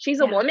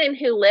 She's a Yeah. woman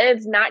who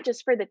lives not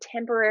just for the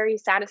temporary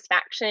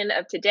satisfaction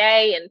of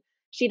today, and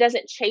she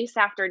doesn't chase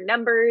after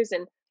numbers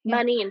and Yep.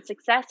 money and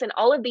success and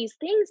all of these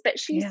things, but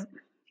she's Yep.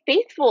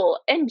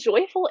 faithful and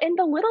joyful in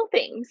the little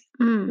things,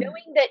 Mm.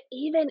 knowing that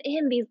even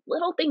in these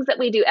little things that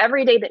we do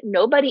every day that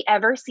nobody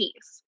ever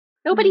sees.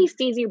 Nobody Mm.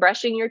 sees you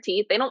brushing your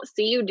teeth. They don't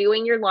see you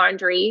doing your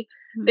laundry.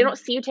 They Mm. don't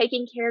see you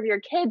taking care of your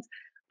kids.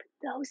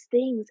 Those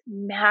things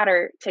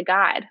matter to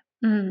God.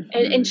 And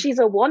Mhm. she's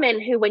a woman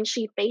who, when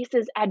she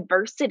faces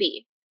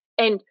adversity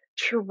and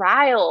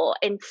trial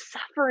and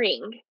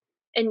suffering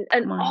and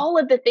Come on. all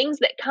of the things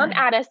that come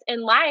Yeah. at us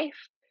in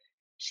life,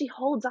 she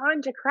holds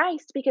on to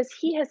Christ because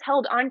he has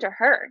held on to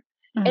her.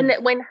 And Mm.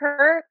 that when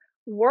her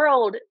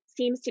world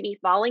seems to be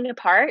falling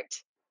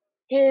apart,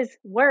 his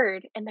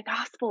word and the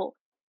gospel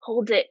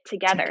holds it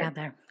together.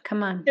 Together.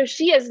 Come on. So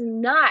she is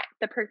not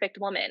the perfect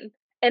woman.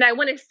 And I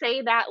want to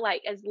say that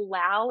like as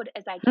loud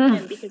as I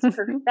can, because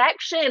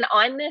perfection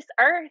on this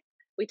earth,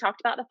 we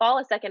talked about the fall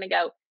a second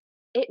ago,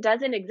 it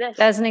doesn't exist.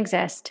 Doesn't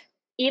exist.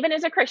 Even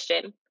as a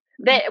Christian,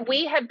 that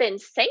we have been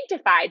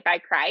sanctified by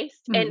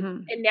Christ,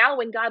 Mhm. and now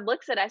when God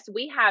looks at us,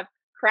 we have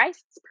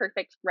Christ's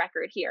perfect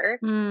record here,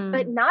 but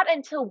Mm. not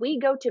until we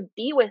go to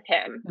be with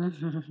him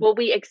Mhm. will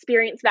we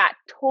experience that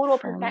total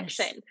Fullness.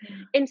 perfection. Yeah.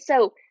 And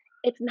so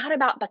it's not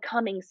about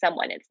becoming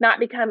someone. It's not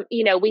become,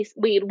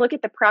 we look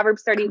at the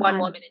Proverbs Come 31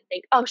 woman on. and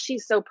think, "Oh,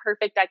 she's so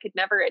perfect, I could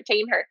never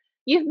attain her."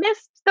 You've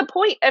missed the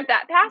point of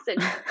that passage.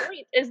 The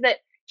point is that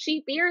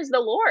she fears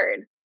the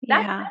Lord.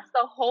 Yeah. That's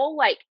the whole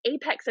like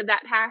apex of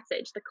that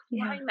passage, the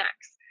Yeah.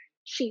 climax.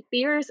 She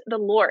fears the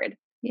Lord.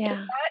 And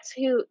Yeah. that's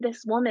who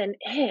this woman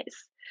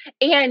is.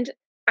 And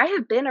I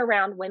have been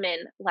around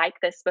women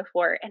like this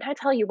before, and I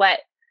tell you what,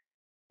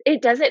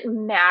 it doesn't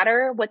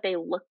matter what they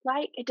look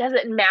like. It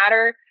doesn't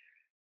matter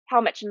how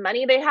much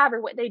money they have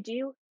or what they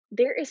do.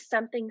 There is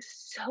something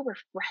so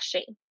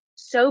refreshing,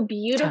 so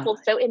beautiful,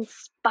 Totally. so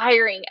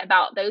inspiring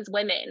about those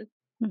women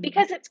Mhm.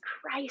 because it's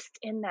Christ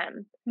in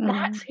them.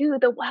 That's Mhm. who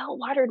the well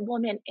watered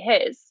woman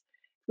is.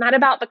 It's not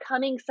about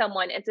becoming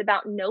someone, it's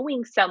about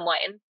knowing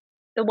someone,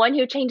 the one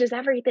who changes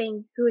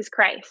everything, who is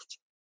Christ.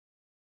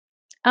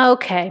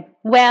 Okay.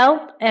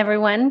 Well,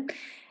 everyone,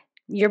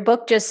 your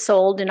book just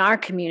sold in our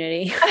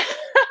community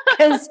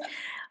because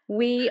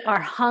we are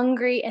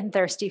hungry and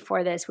thirsty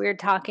for this. We're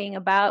talking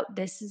about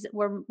this is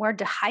we're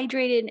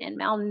dehydrated and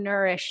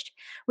malnourished.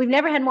 We've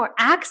never had more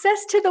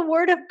access to the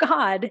word of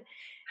God,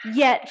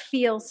 yet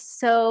feel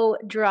so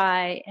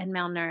dry and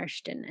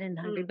malnourished and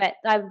hungry. Mm,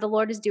 But the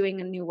Lord is doing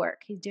a new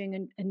work. He's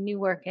doing a new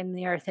work in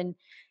the earth, and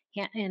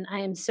I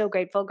am so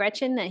grateful,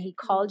 Gretchen, that He mm.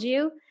 called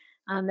you,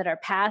 that our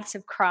paths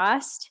have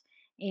crossed.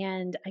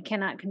 And I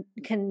cannot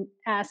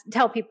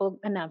tell people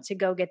enough to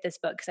go get this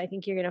book because I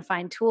think you're going to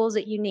find tools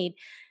that you need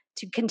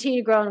to continue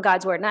to grow in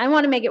God's word. And I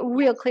want to make it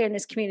real Yes. clear in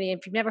this community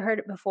if you've never heard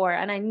it before.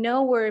 And I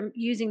know we're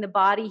using the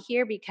body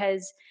here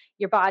because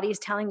your body is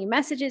telling you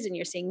messages and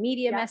you're seeing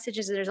media Yep.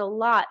 messages. There's a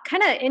lot,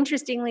 kind of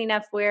interestingly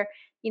enough, where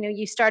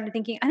you started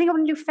thinking, I think I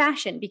want to do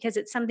fashion because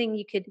it's something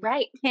you could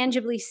Right.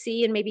 tangibly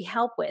see and maybe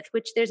help with,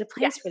 which there's a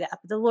place for that. Yes.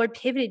 But the Lord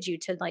pivoted you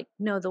to like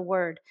know the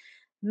word.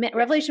 Yes.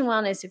 Revelation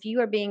Wellness, if you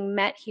are being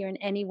met here in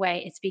any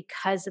way, it's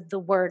because of the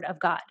word of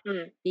God,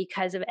 Mm.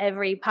 because of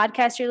every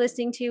podcast you're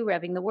listening to,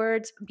 revving the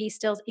words, be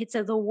still. It's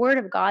the word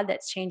of God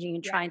that's changing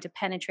and Yes. trying to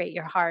penetrate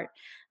your heart.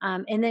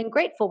 And then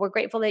we're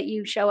grateful that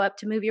you show up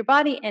to move your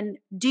body and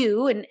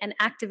do and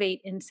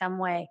activate in some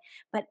way.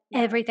 But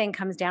Yeah. everything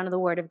comes down to the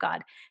word of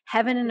God.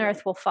 Heaven and Mm.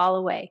 earth will fall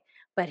away,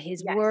 but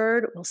his Yes.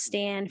 word will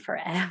stand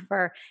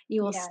forever.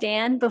 You will Yes.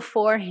 stand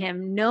before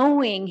him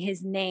knowing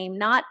his name,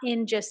 not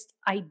in just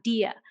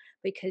idea,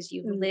 because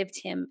you've Mm.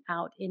 lived him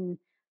out in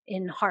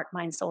heart,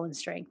 mind, soul, and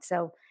strength.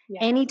 So Yes.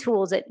 any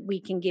tools that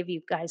we can give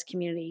you guys,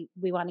 community,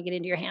 we want to get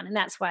into your hand. And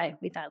that's why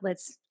we thought,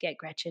 let's get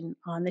Gretchen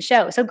on the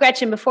show. So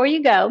Gretchen, before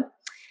you go,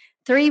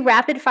 3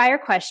 rapid fire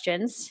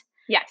questions,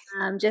 Yes.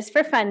 just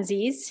for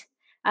funsies.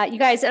 You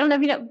guys, I don't know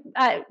if you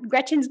know,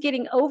 Gretchen's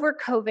getting over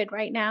COVID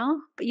right now,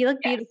 but you look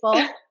Yes. beautiful.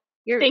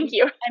 You're, Thank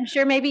you. I'm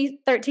sure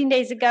maybe 13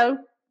 days ago,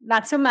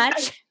 not so I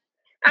much.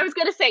 I was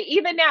gonna say,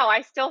 even now, I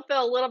still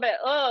feel a little bit,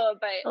 oh,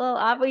 but A little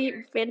I'm awful.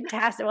 here.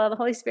 Fantastic. Well, the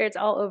Holy Spirit's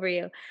all over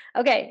you.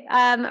 Okay.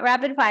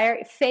 Rapid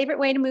fire. Favorite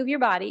way to move your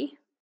body?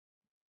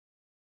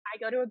 I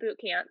go to a boot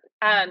camp,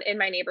 Yeah. in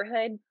my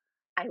neighborhood.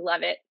 I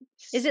love it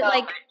Is so it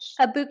like much.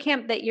 a boot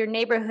camp that your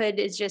neighborhood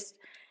is just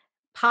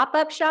pop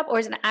up shop, or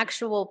is it an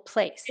actual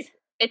place?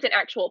 It's an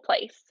actual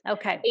place.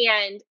 Okay.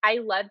 And I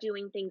love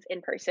doing things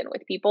in person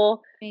with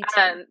people, Me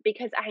too.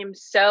 because I am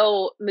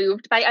so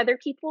moved by other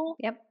people.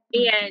 Yep.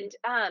 And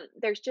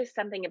there's just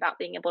something about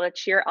being able to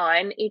cheer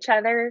on each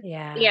other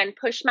Yeah. and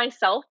push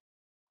myself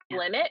Yeah.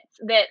 limits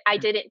that I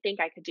didn't think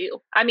I could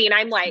do. I mean,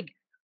 I'm like,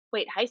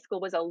 wait, high school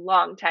was a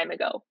long time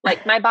ago.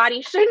 Like my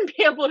body shouldn't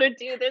be able to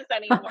do this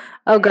anymore.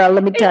 Oh, girl,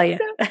 let me tell And you.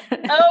 so,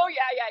 oh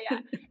yeah.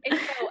 And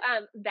so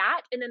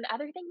that, and then the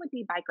other thing would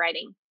be bike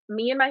riding.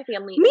 Me and my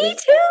family, Me we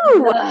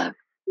too. love.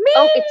 Me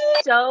Oh,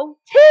 it's so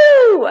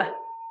too.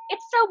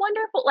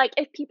 wonderful. Like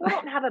if people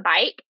don't have a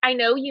bike, I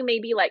know you may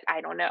be like,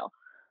 I don't know,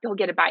 go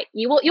get a bike.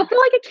 You'll feel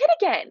like a kid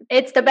again.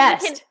 It's the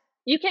best.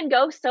 You can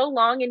go so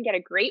long and get a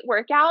great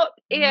workout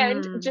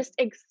and Mm. just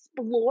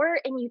explore,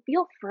 and you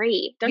feel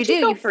free. Don't You you do.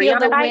 feel You free feel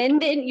on a the bike?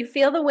 wind you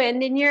feel the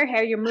wind in your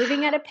hair. You're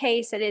moving at a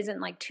pace that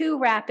isn't like too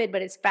rapid,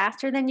 but it's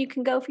faster than you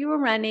can go if you were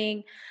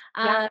running.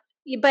 Yeah.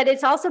 But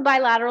it's also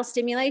bilateral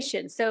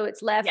stimulation. So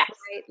it's Yes.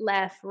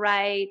 left,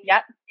 right.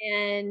 Yep.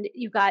 And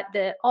you got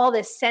all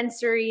this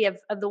sensory of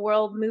the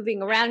world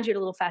moving around you at a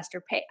little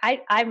faster pace.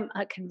 I'm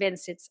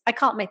convinced I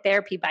call it my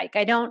therapy bike.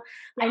 I Yes.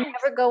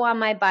 never go on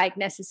my bike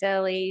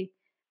necessarily.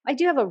 I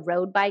do have a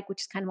road bike,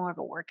 which is kind of more of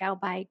a workout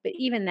bike, but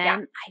even then,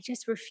 Yeah. I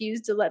just refuse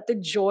to let the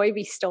joy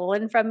be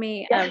stolen from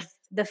me of Yes.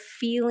 the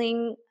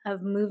feeling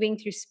of moving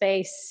through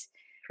space.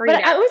 Freedom.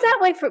 But it was that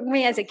way for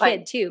me as a Fun.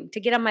 kid too. To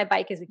get on my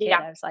bike as a kid, Yeah.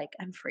 I was like,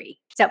 I'm free.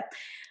 So,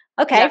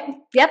 okay,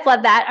 yep,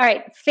 love that. All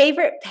right,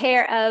 favorite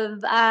pair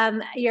of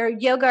your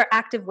yoga or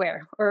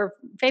activewear, or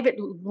favorite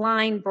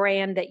line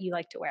brand that you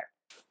like to wear.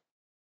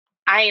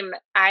 I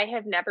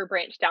have never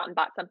branched out and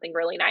bought something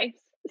really nice.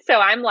 So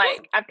I'm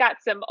like, I've got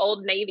some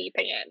Old Navy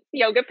pants,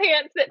 yoga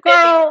pants that fit me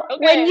Girl, so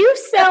when good. you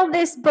sell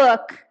this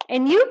book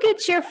and you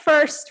get your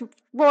first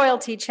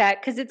royalty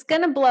check, because it's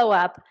going to blow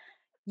up,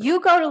 you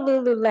go to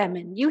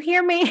Lululemon. You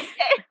hear me? I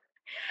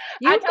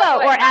You tell go,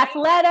 you or what, my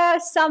Athleta,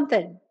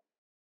 something.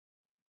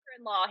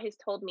 mother-in-law has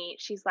told me,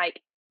 she's like,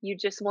 you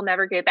just will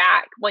never go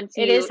back once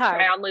It you is hard.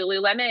 try on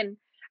Lululemon.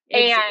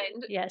 It's-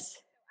 And yes.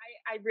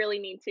 I really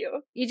need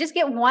to. You just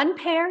get one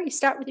pair. You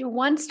start with your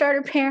one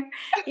starter pair,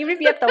 even if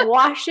you have to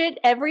wash it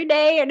every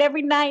day and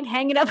every night,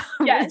 hang it up on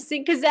the Yes.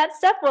 sink, because that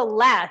stuff will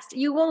last.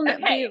 You will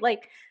Okay. be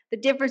like the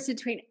difference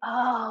between,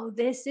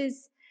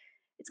 it's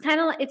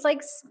kind of like, it's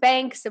like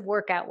Spanx of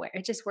workout wear.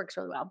 It just works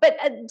really well. But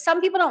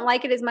some people don't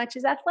like it as much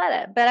as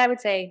Athleta. But I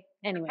would say,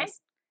 anyways,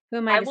 who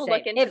am I to will say?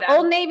 look into If them.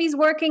 Old Navy's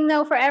working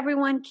though for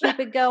everyone, keep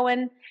it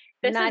going.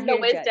 This Not is the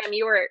here to judge. wisdom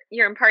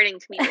you're imparting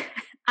to me.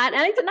 And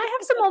I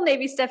have some Old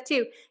Navy stuff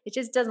too. It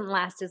just doesn't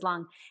last as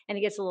long, and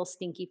it gets a little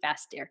stinky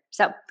faster.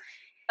 So,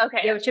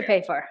 Okay. get what you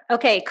pay for.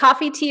 Okay,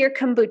 coffee, tea, or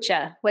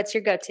kombucha? What's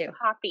your go-to?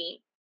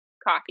 Coffee.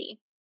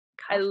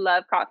 I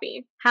love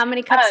coffee. How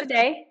many cups a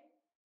day?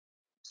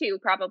 2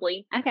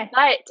 probably. Okay.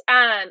 But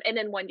and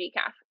then 1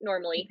 decaf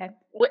normally. Okay.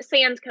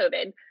 Sans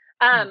COVID.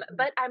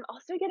 But I'm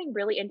also getting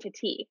really into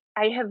tea.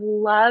 I have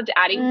loved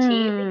adding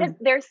tea because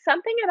there's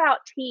something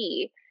about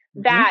tea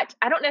that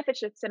I don't know if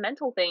it's just a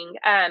mental thing.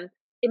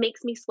 It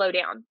makes me slow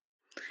down.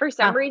 For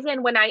some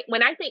reason, when I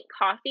think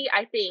coffee,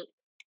 I think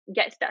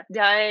get stuff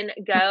done,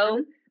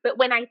 go. But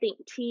when I think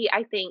tea,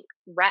 I think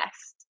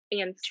rest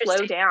and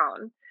slow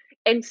down.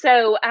 And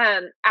so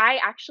I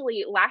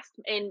actually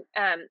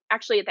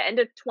actually at the end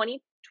of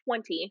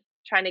 2020,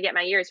 trying to get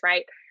my years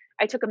right,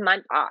 I took a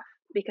month off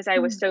because I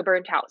was so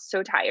burnt out,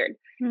 so tired,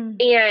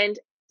 and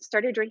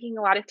started drinking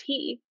a lot of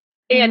tea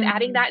and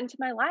adding that into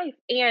my life.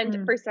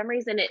 And for some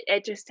reason,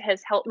 it just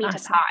has helped me to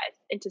pause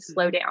and to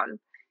slow down.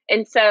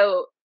 And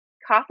so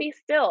coffee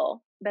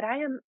still, but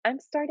I'm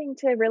starting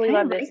to really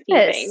love this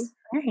tea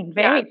thing.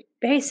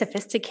 Very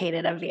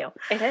sophisticated of you.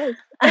 It is.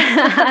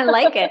 I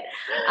like it.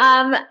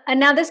 And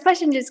now this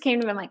question just came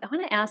to me. I'm like, I'm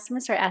going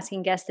to start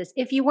asking guests this.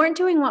 If you weren't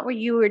doing what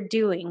you were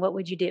doing, what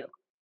would you do?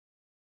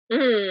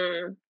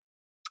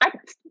 I'd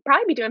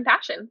probably be doing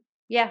fashion.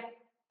 Yeah,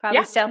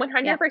 probably still.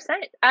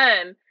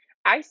 100%.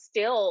 I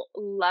still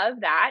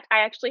love that. I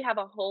actually have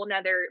a whole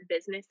nother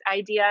business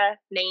idea,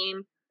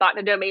 name, bought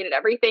the domain and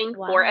everything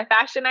for a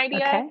fashion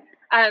idea. Okay.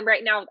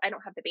 Right now, I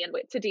don't have the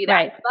bandwidth to do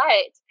that,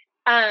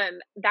 but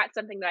that's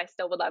something that I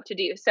still would love to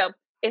do. So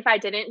if I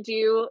didn't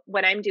do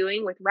what I'm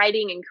doing with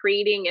writing and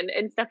creating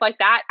and stuff like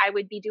that, I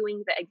would be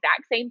doing the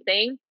exact same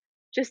thing,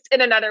 just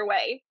in another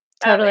way.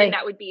 Totally. And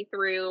that would be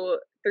through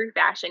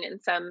fashion in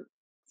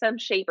some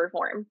shape or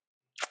form.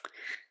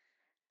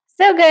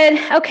 So good.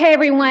 Okay,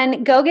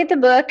 everyone, go get the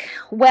book,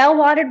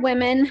 Well-Watered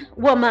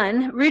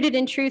Woman, Rooted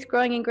in Truth,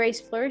 Growing in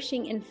Grace,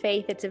 Flourishing in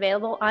Faith. It's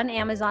available on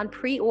Amazon,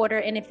 pre-order.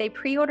 And if they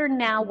pre-order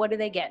now, what do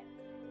they get?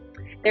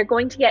 They're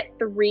going to get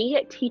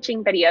 3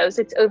 teaching videos.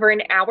 It's over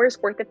an hour's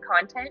worth of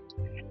content.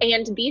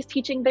 And these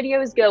teaching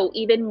videos go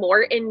even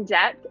more in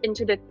depth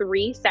into the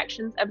 3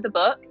 sections of the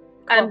book.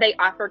 Cool. They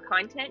offer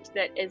content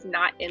that is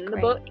not in the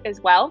book as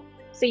well.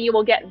 So you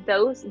will get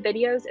those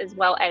videos as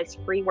well as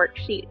free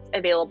worksheets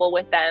available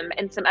with them,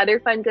 and some other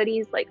fun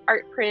goodies like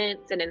art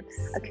prints and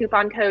a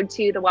coupon code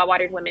to the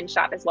Well-Watered Women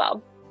shop as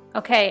well.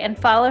 Okay, and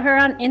follow her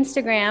on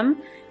Instagram.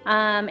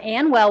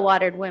 and Well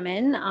Watered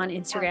Women on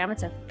Instagram.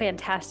 It's a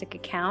fantastic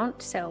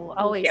account. So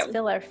always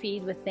fill our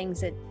feed with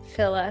things that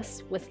fill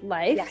us with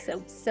life. Yes.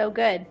 So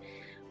good.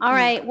 All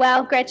right.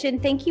 Well, Gretchen,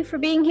 thank you for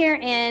being here.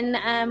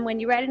 And when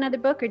you write another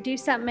book or do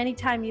something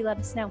anytime, you let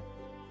us know.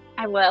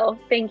 I will.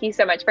 Thank you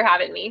so much for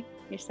having me.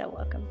 You're so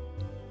welcome.